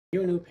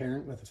You're a new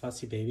parent with a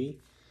fussy baby,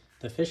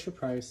 the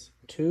Fisher-Price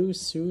 2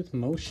 Soothe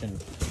Motion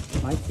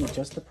might be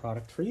just the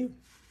product for you.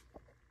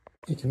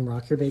 It can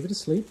rock your baby to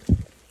sleep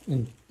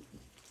in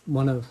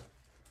one of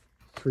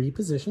 3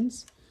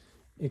 positions.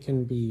 It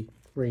can be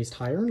raised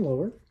higher and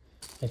lower.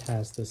 It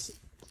has this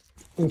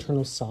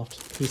internal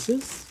soft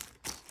pieces.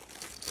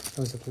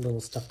 Comes with a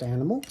little stuffed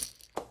animal.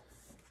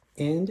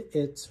 And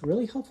it's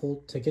really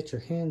helpful to get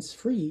your hands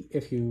free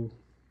if you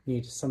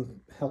need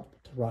some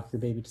help to rock your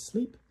baby to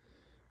sleep,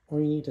 or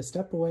you need to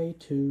step away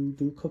to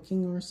do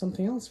cooking or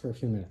something else for a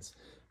few minutes.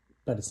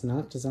 But it's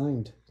not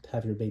designed to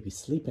have your baby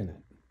sleep in it.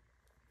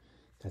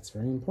 That's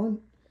very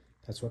important.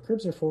 That's what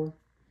cribs are for.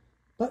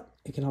 But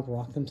it can help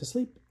rock them to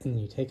sleep, and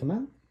then you take them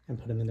out and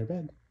put them in their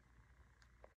bed.